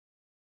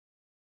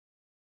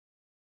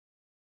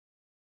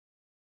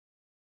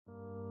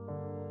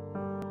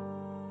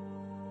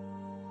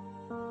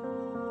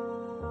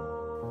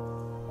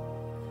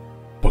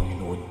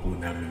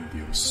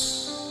Diyos.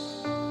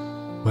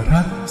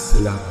 Maraming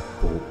salamat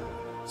po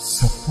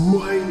sa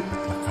buhay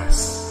at lakas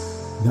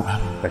na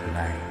aming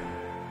taglay,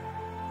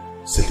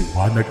 sa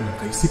liwanag ng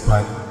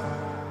kaisipan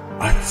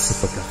at sa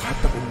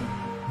pagkakataong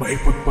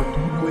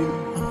maipagpatuloy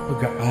ang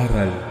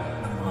pag-aaral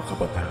ng mga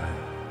kabataan.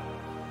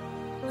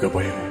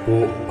 Gabayan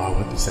po ang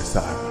bawat isa sa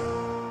amin.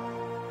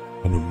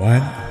 Anuman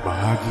ang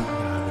bahagi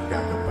na aming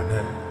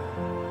gagampanan,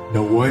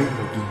 naway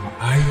maging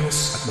maayos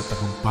at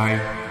matagumpay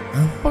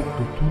ang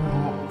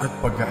pagtuturo at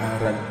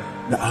pag-aaral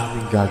na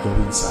aming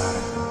gagawin sa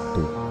araw na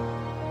ito.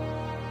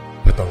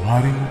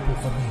 Patawarin mo po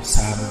kami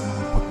sa aming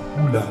mga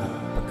pagkulang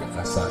at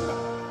pagkakasala.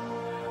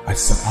 At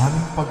sa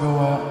aming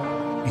paggawa,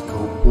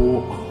 ikaw po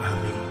ang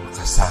aming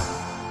makasama.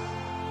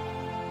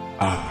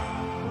 Amen.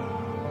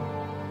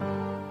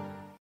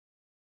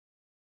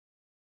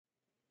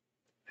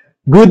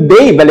 Good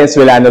day,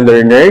 Valenzuelano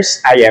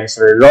learners. I am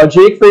Sir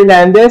Roderick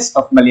Fernandez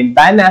of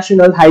Malintan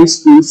National High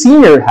School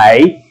Senior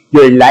High,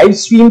 your live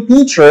stream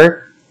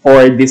teacher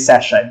for this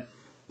session.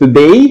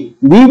 Today,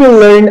 we will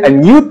learn a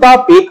new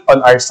topic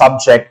on our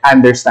subject,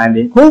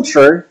 Understanding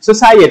Culture,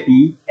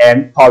 Society,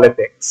 and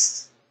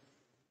Politics.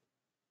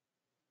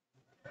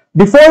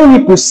 Before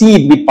we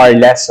proceed with our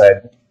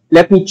lesson,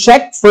 let me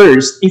check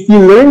first if you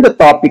learned the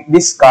topic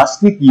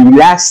discussed with you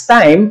last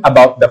time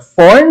about the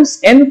forms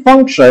and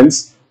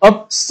functions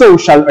of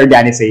social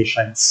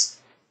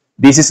organizations.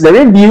 This is the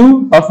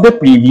review of the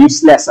previous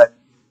lesson.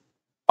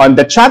 On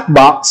the chat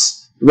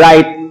box,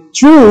 write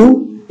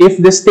true if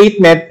the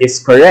statement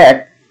is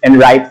correct and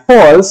write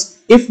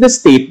false if the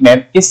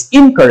statement is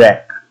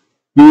incorrect.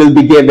 You will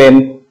be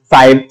given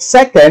 5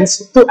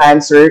 seconds to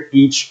answer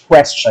each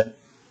question.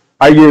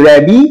 Are you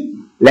ready?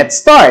 Let's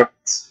start.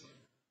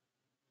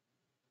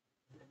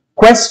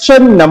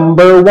 Question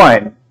number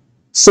 1.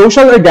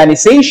 Social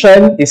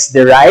organization is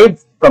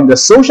derived from the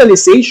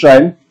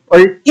socialization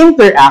or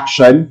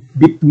interaction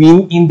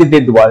between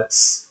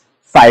individuals.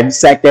 5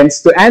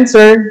 seconds to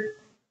answer.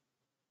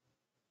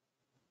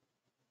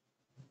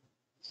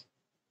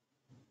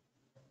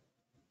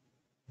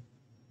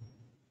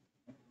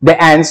 The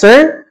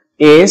answer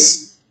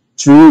is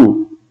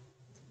true.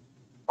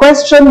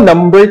 Question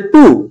number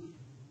 2.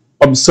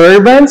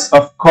 Observance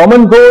of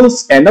common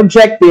goals and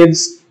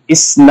objectives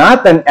is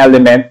not an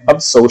element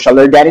of social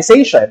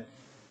organization.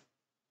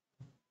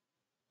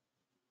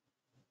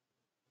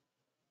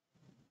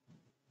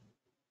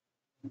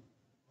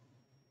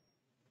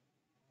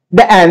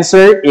 The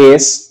answer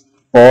is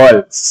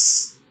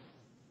false.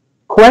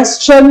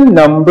 Question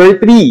number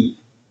 3.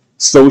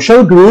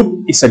 Social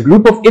group is a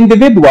group of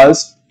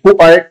individuals who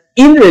are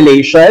in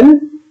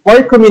relation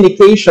or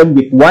communication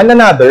with one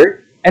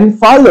another and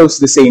follows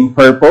the same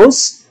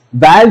purpose,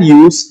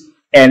 values,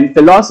 and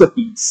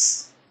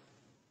philosophies.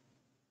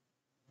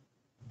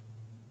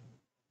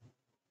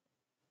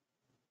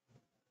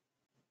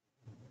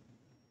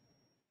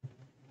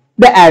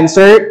 The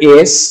answer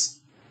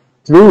is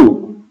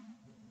true.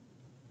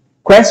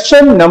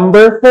 Question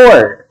number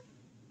 4.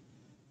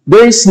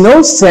 There is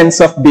no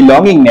sense of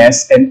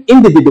belongingness and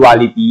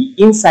individuality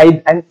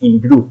inside an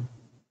in-group.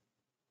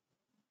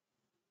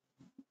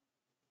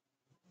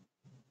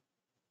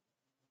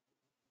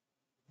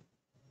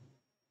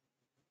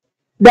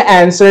 The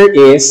answer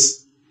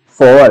is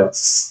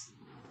false.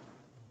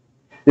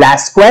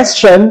 Last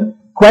question,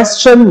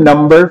 question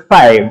number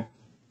 5.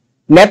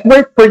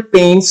 Network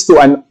pertains to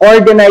an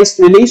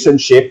organized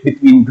relationship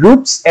between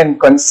groups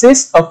and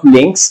consists of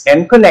links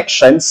and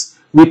connections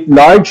with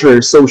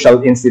larger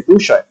social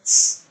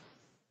institutions.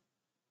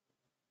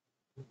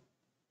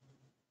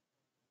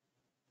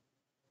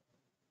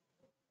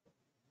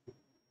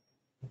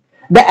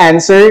 The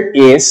answer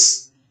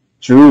is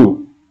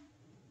true.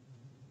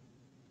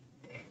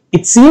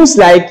 It seems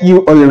like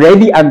you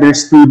already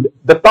understood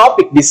the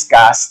topic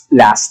discussed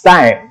last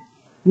time.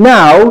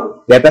 Now,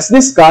 let us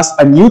discuss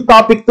a new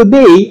topic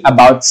today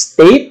about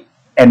state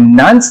and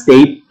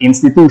non-state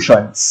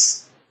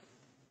institutions.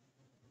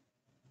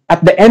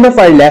 At the end of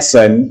our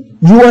lesson,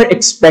 you are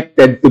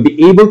expected to be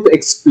able to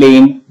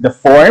explain the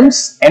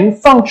forms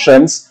and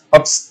functions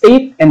of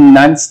state and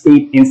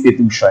non-state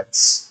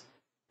institutions.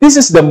 This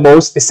is the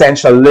most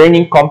essential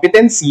learning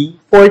competency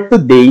for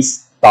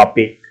today's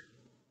topic.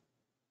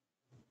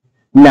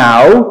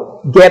 Now,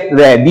 get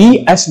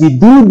ready as we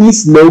do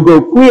this logo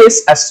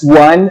quiz as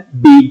one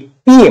big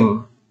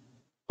team.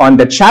 On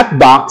the chat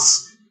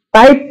box,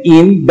 type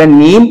in the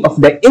name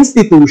of the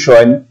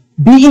institution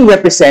being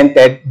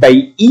represented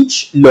by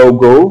each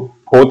logo,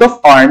 coat of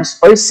arms,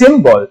 or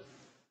symbol.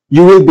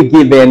 You will be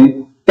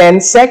given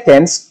 10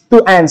 seconds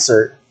to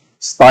answer.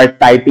 Start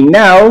typing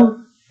now.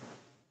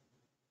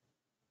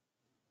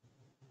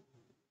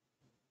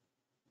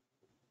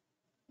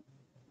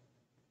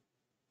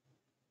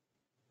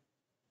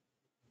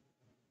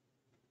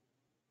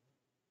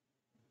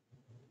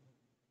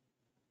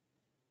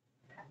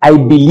 I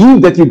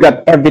believe that you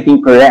got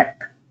everything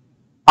correct.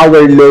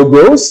 Our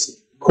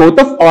logos, coat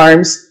of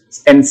arms,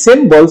 and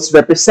symbols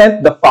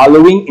represent the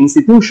following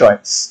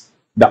institutions: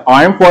 the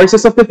Armed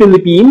Forces of the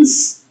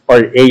Philippines,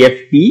 or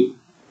AFP,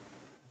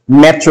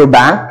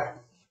 Metrobank,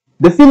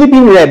 the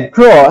Philippine Red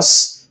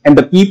Cross, and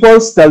the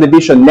People's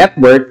Television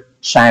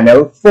Network,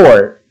 Channel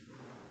 4.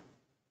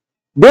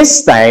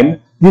 This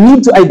time, you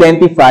need to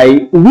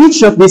identify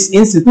which of these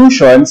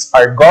institutions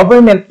are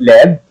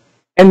government-led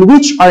and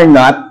which are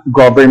not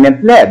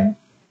government-led.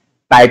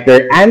 Type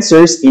your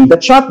answers in the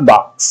chat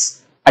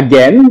box.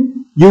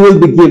 Again, you will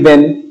be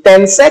given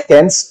 10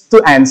 seconds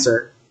to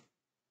answer.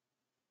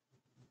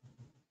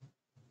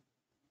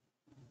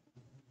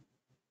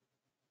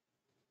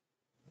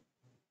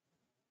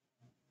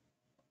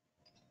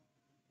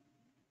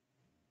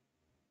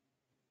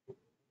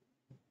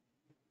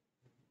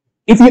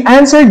 If you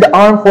answered the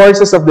Armed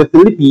Forces of the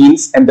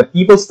Philippines and the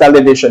People's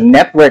Television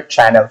Network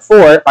Channel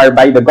 4 are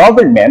by the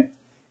government,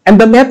 and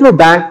the Metro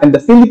Bank and the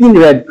Philippine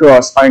Red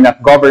Cross are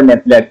not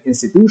government-led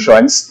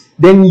institutions,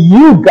 then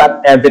you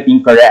got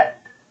everything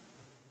correct.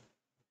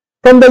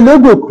 From the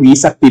logo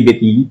quiz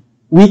activity,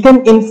 we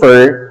can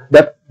infer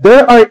that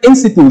there are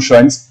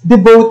institutions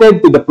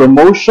devoted to the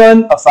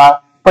promotion of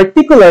a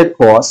particular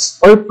cause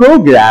or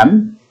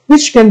program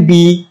which can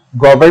be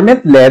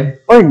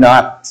government-led or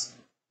not.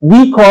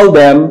 We call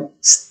them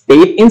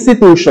state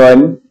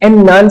institution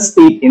and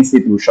non-state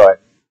institution.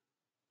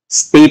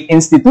 State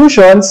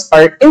institutions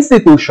are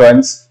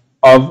institutions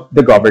of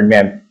the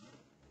government.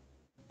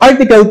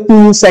 Article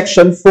 2,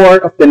 Section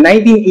 4 of the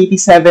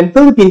 1987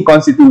 Philippine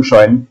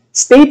Constitution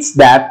states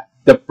that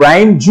the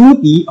prime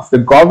duty of the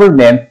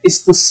government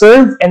is to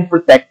serve and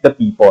protect the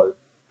people.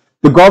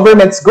 The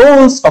government's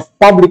goals of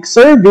public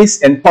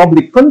service and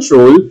public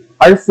control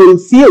are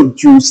fulfilled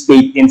through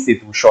state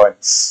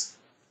institutions.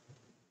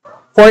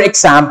 For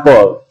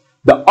example,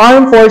 the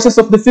Armed Forces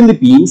of the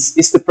Philippines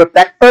is the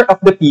protector of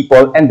the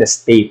people and the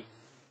state.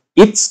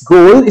 Its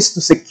goal is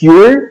to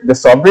secure the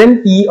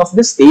sovereignty of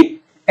the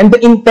state and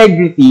the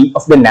integrity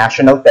of the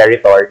national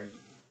territory.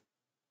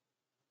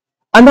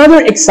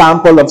 Another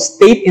example of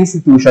state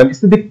institution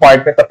is the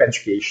Department of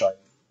Education.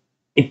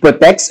 It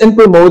protects and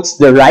promotes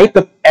the right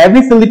of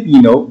every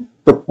Filipino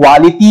to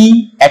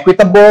quality,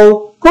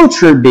 equitable,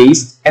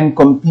 culture-based, and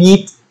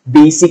complete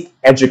basic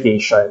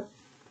education.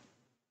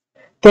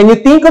 Can you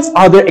think of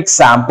other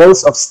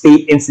examples of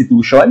state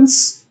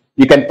institutions?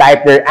 You can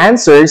type their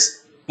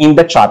answers in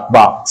the chat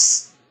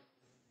box.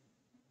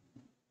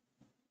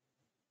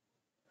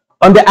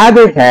 On the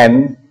other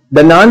hand,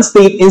 the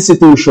non-state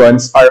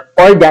institutions are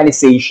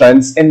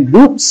organizations and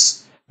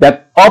groups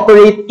that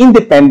operate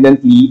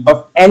independently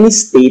of any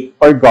state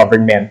or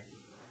government.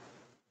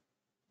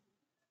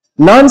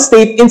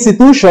 Non-state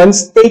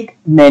institutions take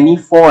many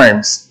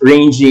forms,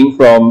 ranging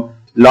from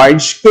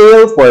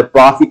large-scale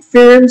for-profit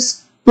firms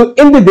to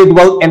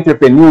individual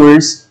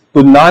entrepreneurs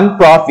to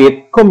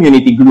non-profit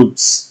community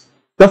groups.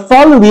 The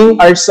following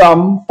are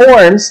some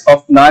forms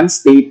of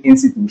non-state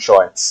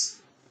institutions: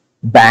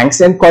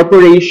 banks and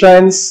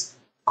corporations,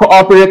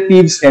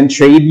 cooperatives and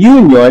trade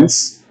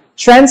unions,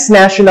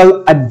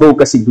 transnational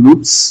advocacy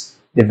groups,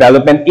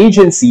 development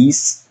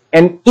agencies,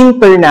 and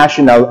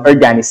international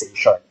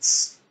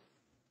organizations.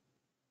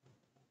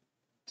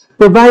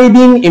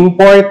 Providing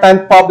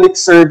important public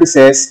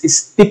services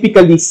is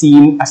typically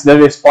seen as the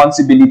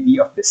responsibility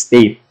of the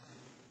state.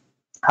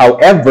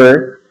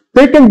 However,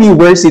 there can be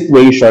worse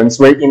situations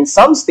wherein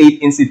some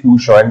state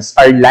institutions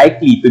are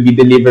likely to be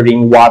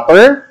delivering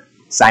water,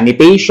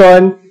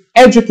 sanitation,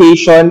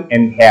 education,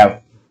 and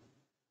health.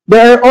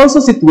 There are also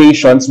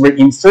situations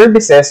wherein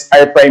services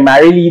are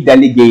primarily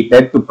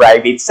delegated to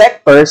private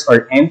sectors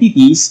or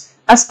entities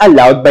as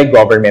allowed by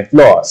government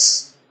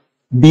laws.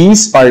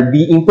 These are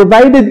being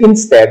provided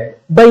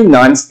instead by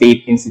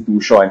non-state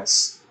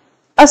institutions.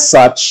 As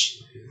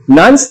such,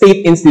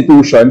 non-state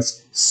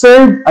institutions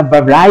serve a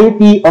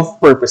variety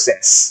of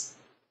purposes,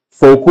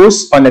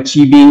 focus on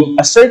achieving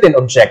a certain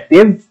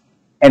objective,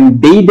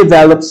 and they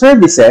develop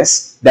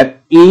services that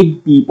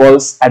aid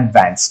people's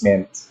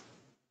advancement.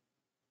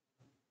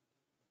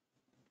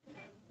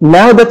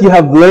 Now that you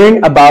have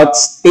learned about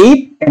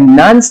state and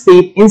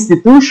non-state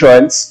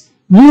institutions,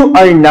 you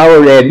are now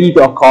ready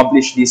to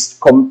accomplish this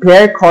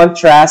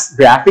compare-contrast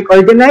graphic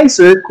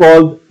organizer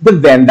called the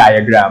Venn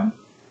diagram.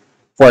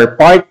 For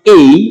part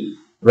A,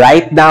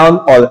 write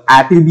down all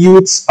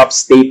attributes of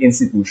state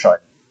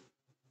institution.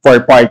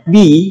 For part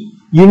B,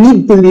 you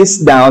need to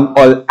list down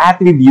all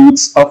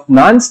attributes of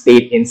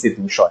non-state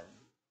institution.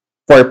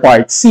 For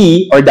part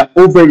C, or the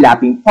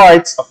overlapping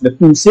parts of the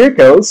two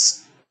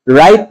circles,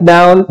 write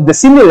down the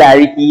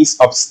similarities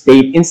of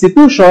state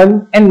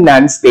institution and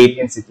non-state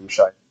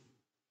institution.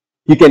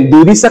 You can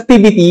do this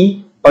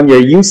activity on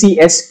your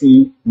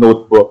UCSP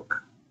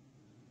notebook.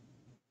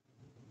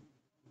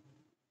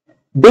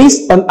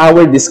 Based on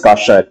our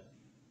discussion,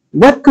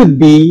 what could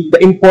be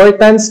the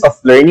importance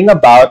of learning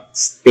about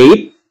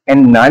state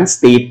and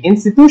non-state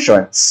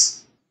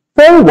institutions?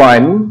 For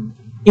one,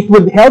 it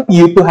would help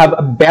you to have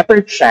a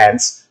better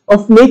chance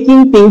of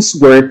making things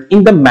work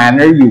in the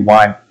manner you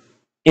want.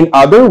 In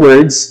other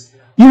words,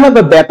 you have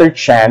a better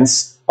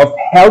chance of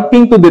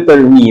helping to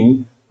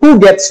determine who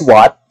gets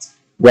what,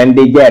 when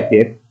they get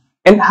it,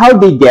 and how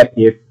they get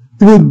it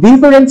through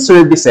different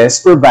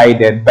services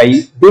provided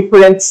by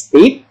different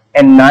state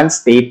and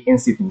non-state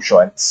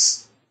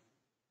institutions.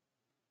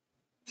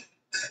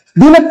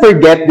 Do not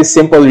forget the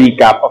simple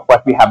recap of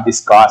what we have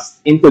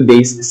discussed in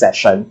today's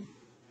session.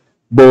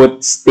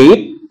 Both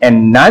state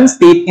and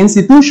non-state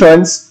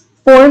institutions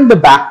form the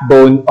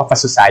backbone of a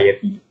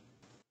society.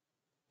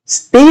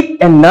 State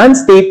and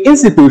non-state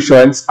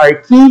institutions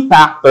are key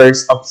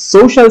factors of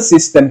social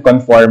system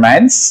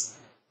conformance,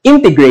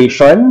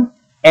 integration,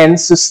 and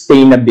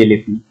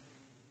sustainability.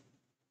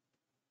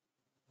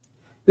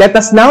 Let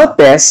us now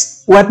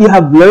test what you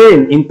have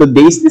learned in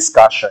today's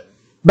discussion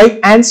by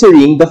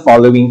answering the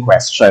following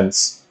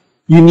questions.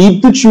 You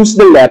need to choose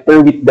the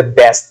letter with the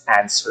best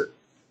answer.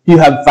 You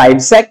have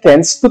 5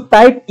 seconds to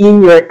type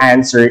in your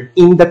answer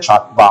in the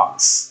chat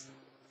box.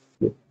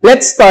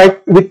 Let's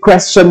start with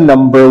question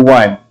number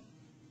 1.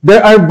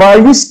 There are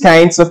various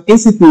kinds of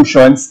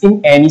institutions in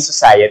any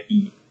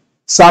society.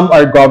 Some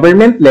are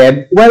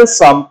government-led while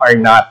some are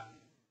not.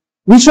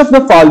 Which of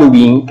the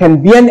following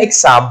can be an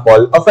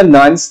example of a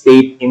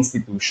non-state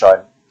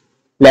institution?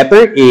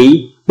 Letter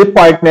A,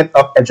 Department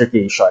of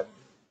Education.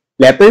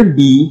 Letter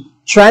B,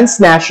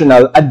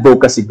 transnational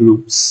advocacy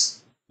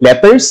groups.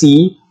 Letter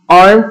C,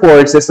 Armed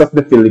Forces of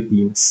the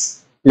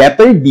Philippines.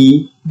 Letter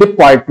D,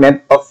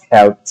 Department of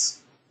Health.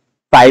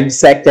 5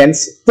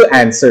 seconds to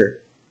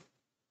answer.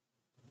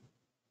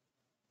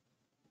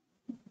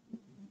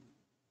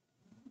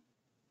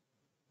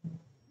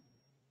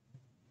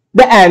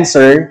 The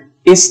answer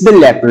is the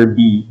letter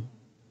B.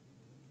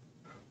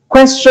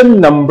 Question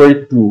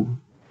number 2.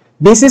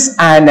 Mrs.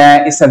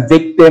 Anna is a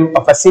victim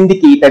of a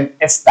syndicated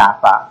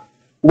estafa.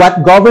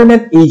 What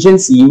government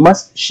agency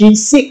must she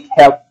seek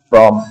help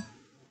from?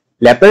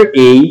 Letter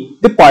A,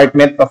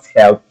 Department of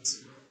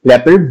Health.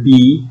 Letter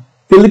B,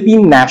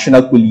 Philippine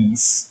National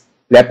Police.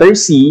 Letter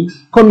C,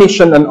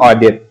 Commission on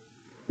Audit.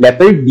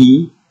 Letter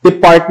D,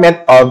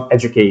 Department of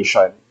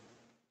Education.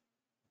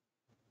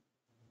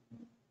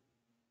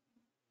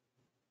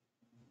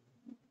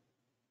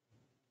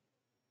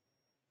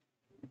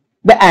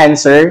 The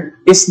answer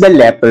is the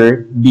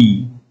letter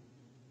B.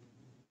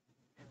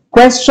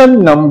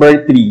 Question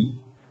number 3.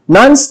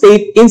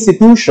 Non-state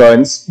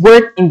institutions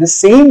work in the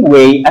same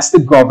way as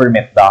the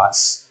government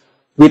does.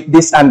 With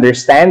this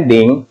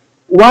understanding,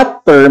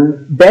 what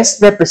term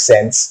best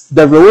represents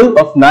the role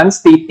of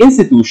non-state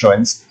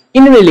institutions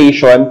in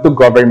relation to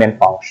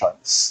government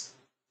functions?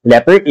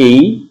 Letter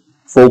A,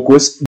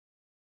 focus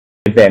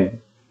driven.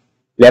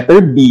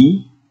 Letter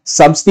B,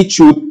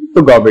 substitute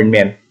to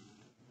government.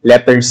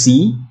 Letter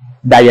C,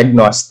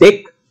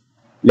 diagnostic.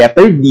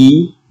 Letter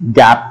D,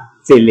 gap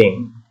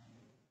filling.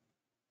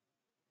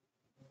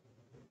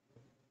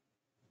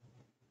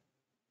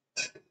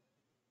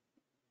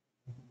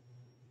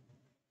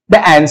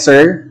 The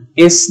answer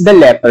is the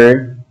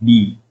letter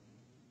B.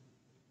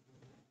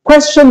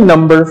 Question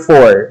number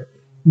 4.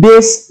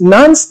 This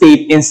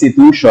non-state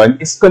institution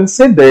is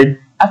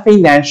considered a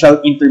financial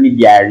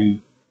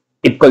intermediary.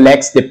 It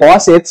collects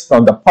deposits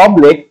from the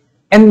public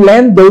and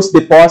lends those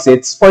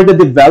deposits for the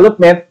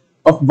development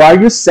of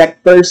various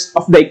sectors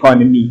of the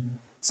economy,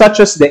 such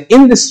as the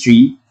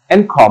industry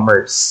and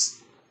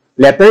commerce.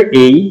 Letter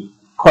A,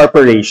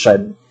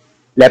 corporation.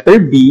 Letter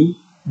B,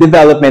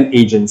 development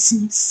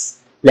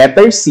agencies.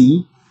 Letter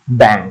C,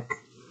 bank.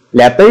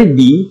 Letter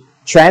D,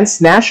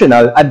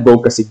 transnational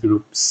advocacy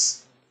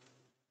groups.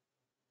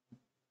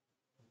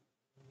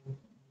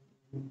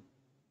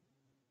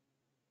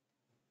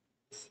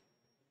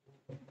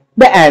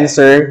 The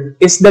answer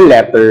is the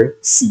letter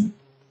C.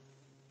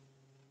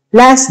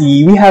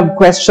 Lastly, we have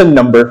question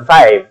number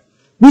 5.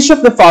 Which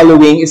of the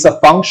following is a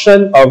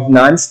function of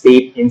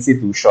non-state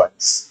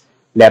institutions?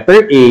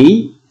 Letter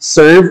A,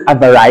 serve a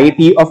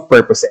variety of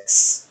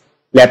purposes.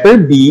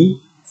 Letter B,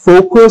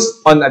 focus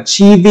on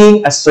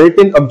achieving a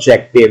certain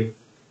objective.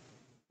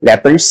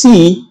 Letter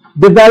C,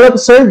 develop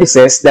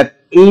services that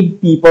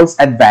aid people's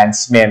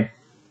advancement.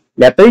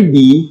 Letter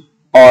D,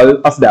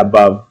 all of the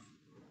above.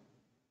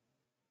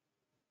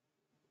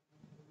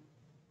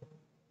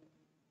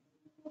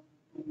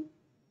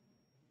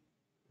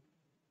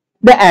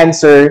 The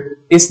answer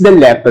is the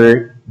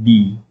letter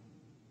B.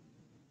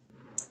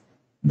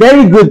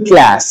 Very good,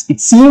 class.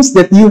 It seems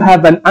that you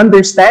have an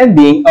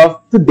understanding of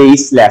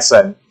today's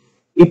lesson.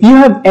 If you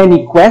have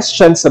any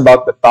questions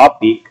about the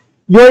topic,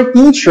 your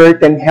teacher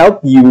can help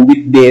you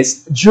with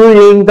this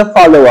during the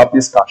follow-up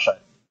discussion.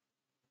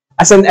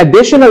 As an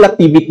additional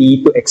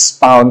activity to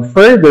expound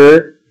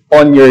further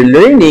on your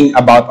learning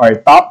about our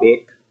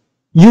topic,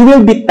 you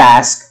will be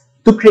tasked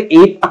to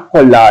create a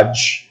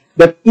collage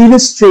that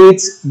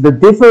illustrates the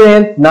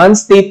different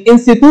non-state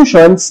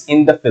institutions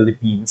in the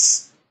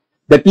Philippines.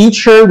 The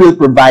teacher will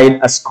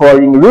provide a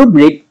scoring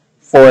rubric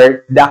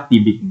for the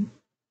activity.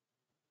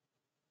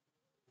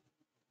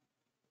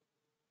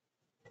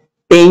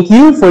 Thank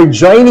you for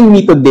joining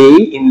me today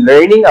in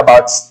learning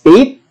about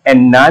state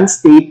and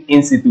non-state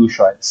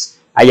institutions.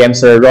 I am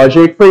Sir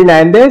Roger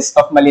Fernandez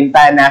of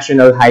Malinta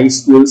National High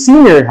School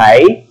Senior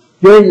High,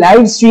 your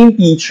live stream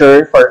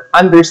teacher for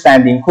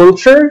understanding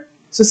culture,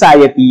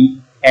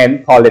 society,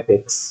 and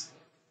politics.